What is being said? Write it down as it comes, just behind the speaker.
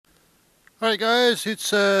Alright guys, it's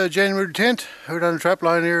January 10th, out on the trap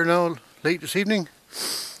line here now, late this evening.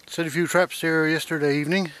 Set a few traps there yesterday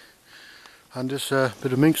evening on this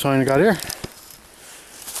bit of mink sign I got here.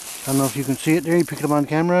 I don't know if you can see it there, you pick it up on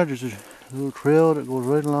camera. There's a little trail that goes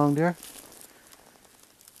right along there.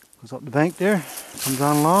 Goes up the bank there, comes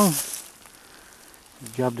on along.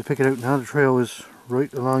 Good job to pick it out now, the trail is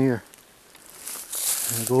right along here.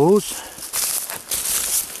 And it goes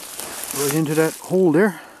right into that hole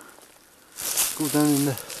there. Goes down in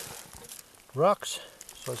the rocks.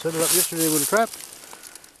 So I set it up yesterday with a trap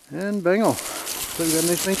and bango. So we got a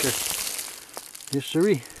nice minker. Yes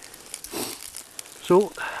sirree.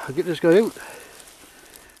 So I'll get this guy out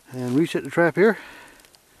and reset the trap here.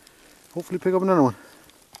 Hopefully pick up another one.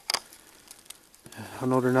 I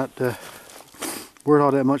know they're not worth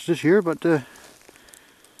all that much this year, but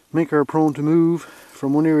mink are prone to move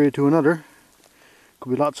from one area to another.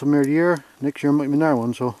 Could be lots of them every year. Next year might be another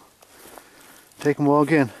one, so take them all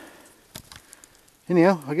again.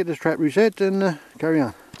 Anyhow, I'll get this trap reset and carry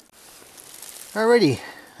on. Alrighty,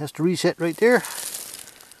 that's the reset right there.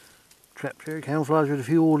 Trap there, camouflaged with a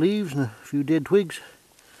few old leaves and a few dead twigs.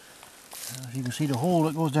 As you can see, the hole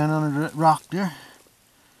that goes down under that rock there.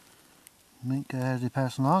 Mink, as they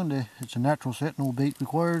pass along, it's a natural set, no bait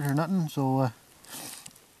required or nothing, so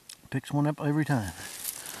picks one up every time.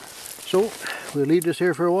 So we'll leave this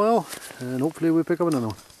here for a while and hopefully we'll pick up another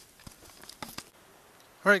one.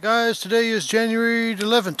 Alright guys, today is January the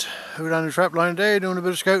 11th. Out on the trap line today, doing a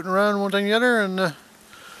bit of scouting around, one thing or the other, and well,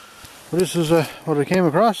 this is what I came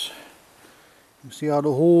across. You can see all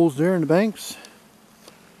the holes there in the banks.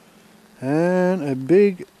 And a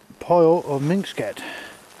big pile of mink scat.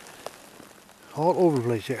 All over the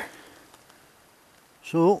place here.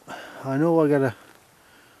 So, I know I got a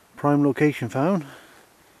prime location found.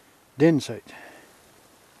 Den site.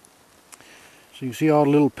 So you see all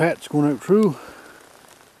the little paths going out through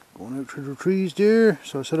the trees there.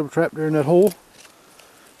 So I set up a trap there in that hole.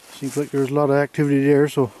 Seems like there's a lot of activity there,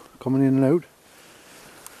 so coming in and out.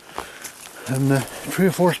 And 3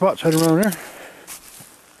 or 4 spots right around there.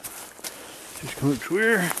 Just come out through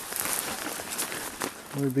here.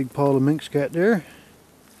 Another big pile of mink scat there.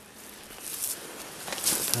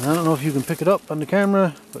 And I don't know if you can pick it up on the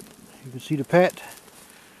camera, but you can see the path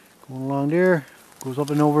going along there. Goes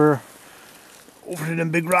up and over to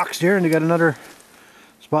them big rocks there, and they got another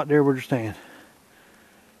spot there where they're staying.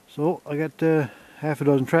 So I got half a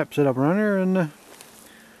dozen traps set up around here, and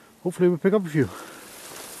hopefully we'll pick up a few.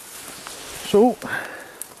 So,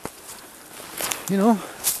 you know,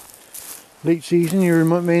 late season, you're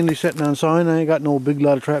mainly setting on sign. I ain't got no big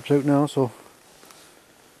lot of traps out now, so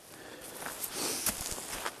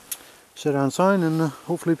set on sign and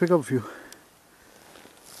hopefully pick up a few.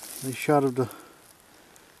 Nice shot of the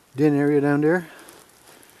den area down there.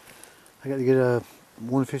 I got to get a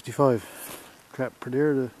 155 trap per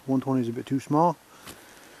there. The 120 is a bit too small.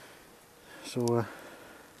 So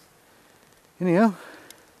anyhow,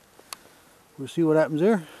 we'll see what happens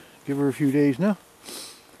there. Give her a few days now.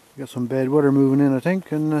 Got some bad weather moving in, I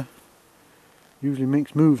think, and usually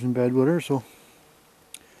minks moves in bad weather, so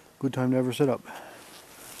good time to ever set up.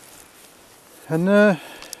 And I'd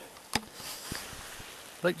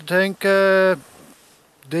like to thank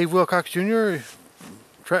Dave Wilcox Jr.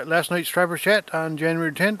 Last night's Trapper Chat on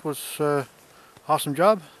January 10th was awesome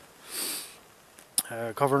job.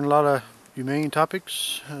 Covering a lot of humane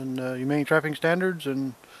topics and humane trapping standards,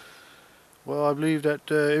 and well, I believe that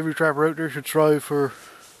every trapper out there should strive for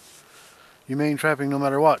humane trapping no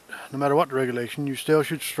matter what. No matter what the regulation, you still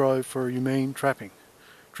should strive for humane trapping.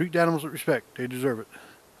 Treat the animals with respect, they deserve it.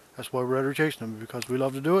 That's why we're out there chasing them, because we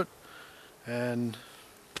love to do it, and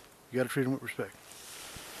you got to treat them with respect.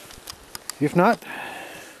 If not,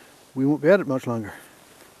 we won't be at it much longer.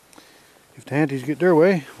 If the hanties get their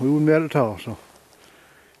way, we wouldn't be at it at all. So,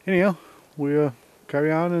 anyhow, we'll carry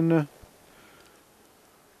on and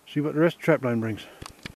see what the rest of the trap line brings.